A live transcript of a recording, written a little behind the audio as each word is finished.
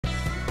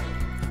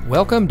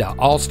Welcome to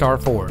All-Star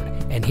Ford,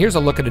 and here's a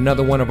look at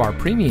another one of our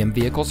premium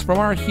vehicles from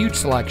our huge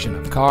selection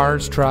of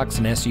cars, trucks,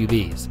 and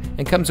SUVs,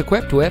 and comes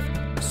equipped with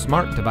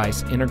smart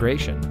device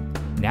integration,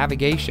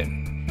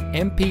 navigation,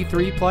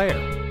 MP3 player,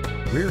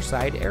 rear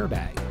side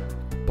airbag,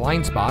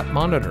 blind spot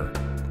monitor,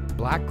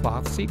 black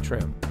cloth seat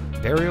trim,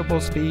 variable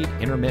speed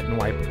intermittent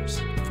wipers,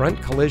 front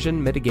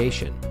collision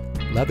mitigation,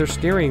 leather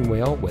steering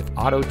wheel with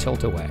auto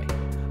tilt-away,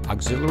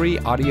 auxiliary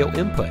audio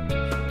input,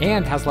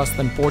 and has less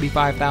than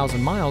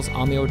 45,000 miles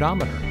on the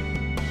odometer.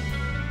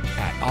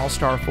 At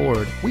All-Star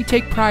Ford, we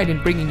take pride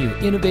in bringing you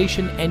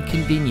innovation and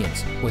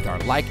convenience with our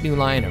like-new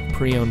line of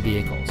pre-owned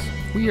vehicles.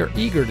 We are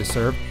eager to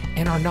serve,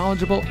 and our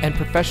knowledgeable and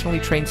professionally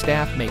trained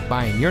staff make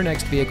buying your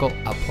next vehicle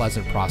a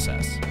pleasant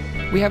process.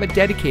 We have a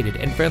dedicated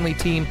and friendly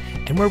team,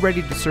 and we're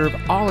ready to serve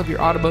all of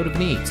your automotive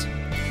needs.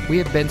 We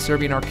have been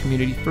serving our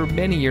community for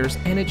many years,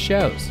 and it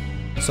shows.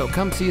 So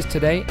come see us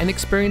today and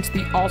experience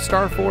the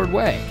All-Star Ford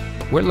way.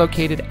 We're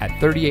located at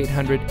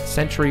 3800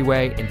 Century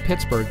Way in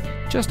Pittsburgh,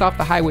 just off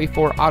the Highway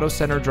 4 Auto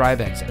Center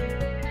Drive exit.